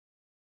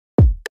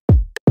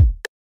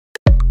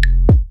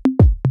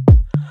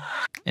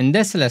In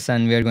this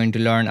lesson, we are going to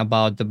learn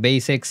about the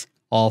basics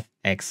of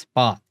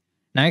XPath.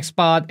 Now,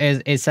 XPath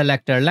is a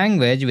selector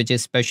language which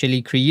is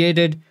specially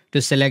created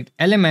to select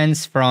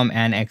elements from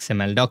an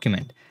XML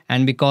document.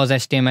 And because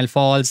HTML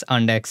falls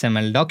under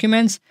XML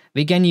documents,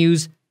 we can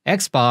use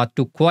XPath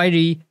to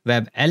query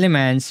web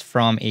elements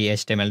from a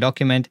HTML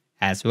document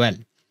as well.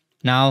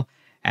 Now,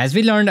 as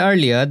we learned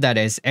earlier, that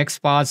is,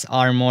 XPaths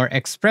are more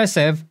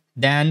expressive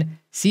than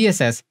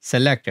CSS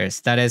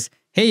selectors. That is,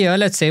 here,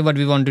 let's say what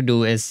we want to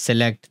do is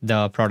select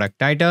the product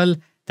title,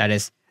 that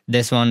is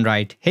this one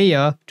right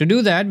here. To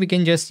do that, we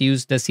can just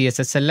use the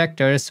CSS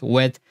selectors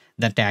with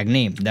the tag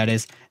name, that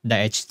is the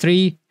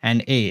H3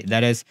 and A.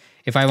 That is,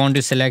 if I want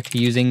to select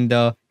using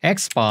the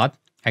XPath,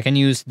 I can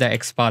use the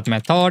XPath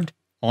method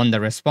on the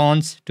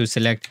response to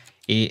select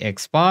a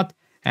XPath.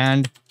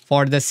 And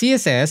for the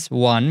CSS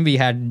one, we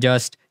had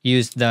just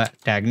used the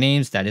tag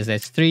names, that is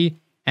H3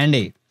 and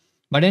A.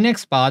 But in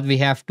XPath, we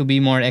have to be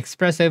more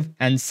expressive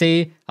and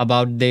say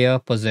about their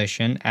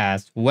position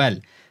as well.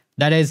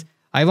 That is,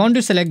 I want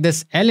to select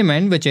this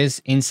element which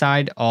is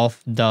inside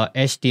of the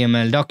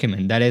HTML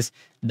document. That is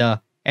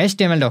the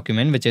HTML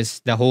document, which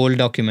is the whole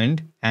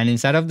document. And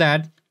inside of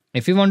that,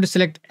 if you want to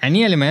select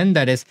any element,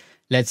 that is,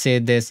 let's say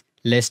this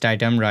list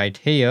item right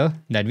here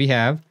that we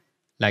have,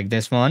 like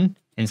this one.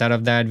 Inside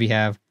of that, we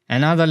have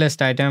another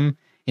list item.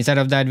 Inside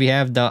of that, we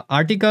have the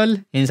article.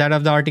 Inside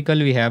of the article,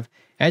 we have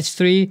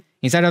H3.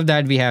 Inside of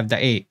that, we have the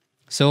A.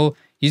 So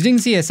using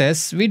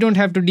CSS, we don't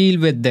have to deal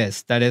with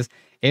this. That is,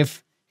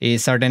 if a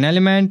certain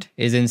element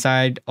is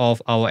inside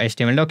of our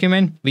HTML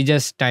document, we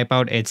just type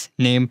out its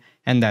name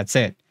and that's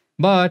it.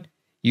 But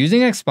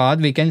using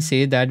XPath, we can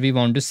say that we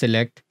want to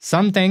select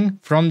something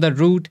from the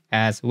root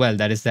as well.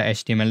 That is the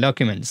HTML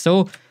document.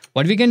 So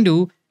what we can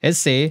do is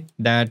say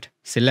that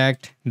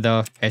select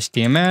the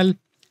HTML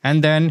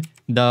and then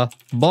the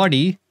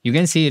body. You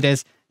can see it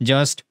is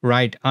just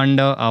right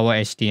under our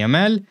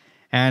HTML.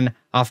 And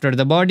after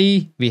the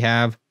body, we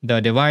have the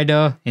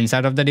divider.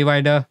 Inside of the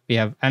divider, we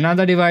have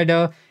another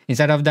divider.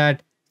 Inside of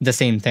that, the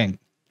same thing.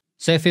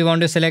 So if we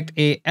want to select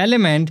a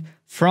element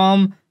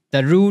from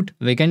the root,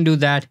 we can do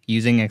that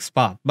using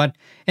XPath. But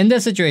in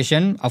this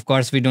situation, of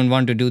course, we don't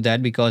want to do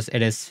that because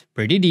it is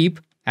pretty deep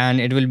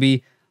and it will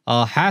be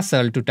a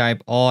hassle to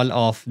type all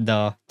of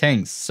the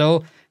things.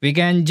 So we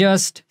can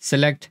just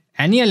select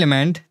any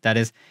element that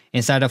is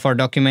inside of our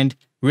document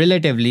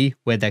relatively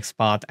with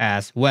XPath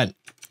as well.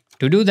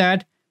 To do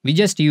that, we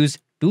just use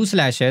 2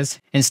 slashes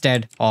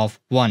instead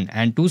of 1.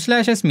 And 2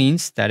 slashes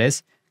means that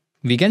is,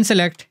 we can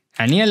select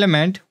any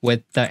element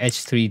with the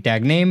H3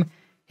 tag name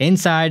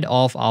inside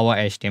of our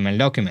HTML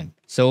document.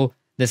 So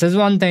this is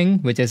one thing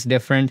which is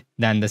different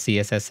than the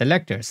CSS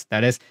selectors.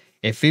 That is,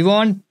 if we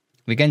want,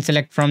 we can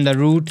select from the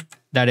root,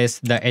 that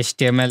is the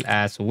HTML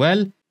as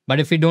well.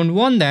 But if we don't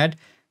want that,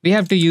 we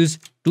have to use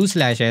 2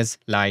 slashes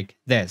like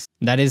this.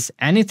 That is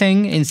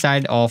anything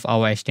inside of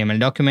our HTML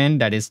document,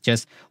 that is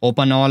just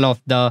open all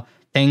of the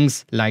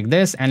things like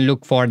this and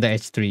look for the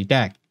H3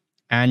 tag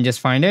and just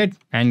find it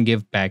and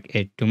give back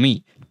it to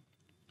me.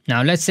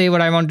 Now let's say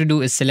what I want to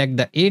do is select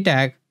the A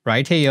tag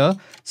right here.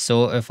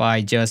 So if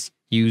I just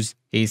use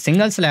a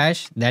single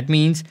slash, that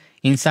means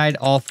inside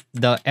of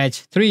the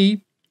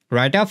H3,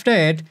 right after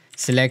it,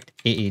 select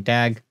a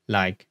tag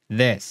like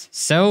this.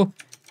 So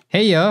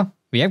here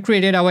we have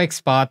created our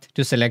XPath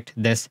to select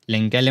this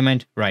link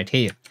element right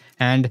here.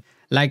 And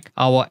like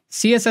our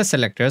CSS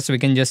selectors, we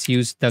can just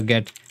use the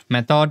get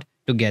method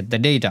to get the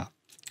data.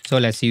 So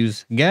let's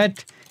use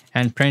get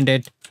and print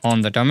it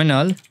on the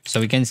terminal so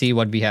we can see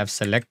what we have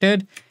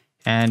selected.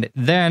 And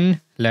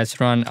then let's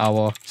run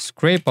our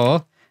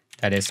scraper,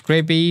 that is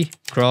Scrapy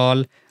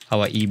crawl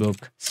our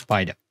ebook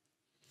spider.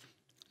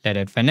 Let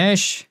it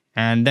finish,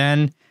 and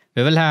then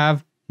we will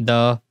have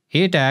the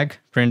A tag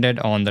printed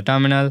on the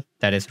terminal,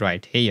 that is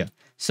right here.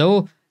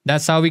 So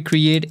that's how we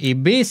create a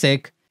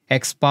basic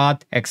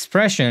XPath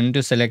expression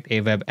to select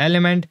a web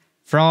element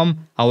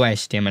from our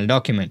HTML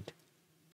document.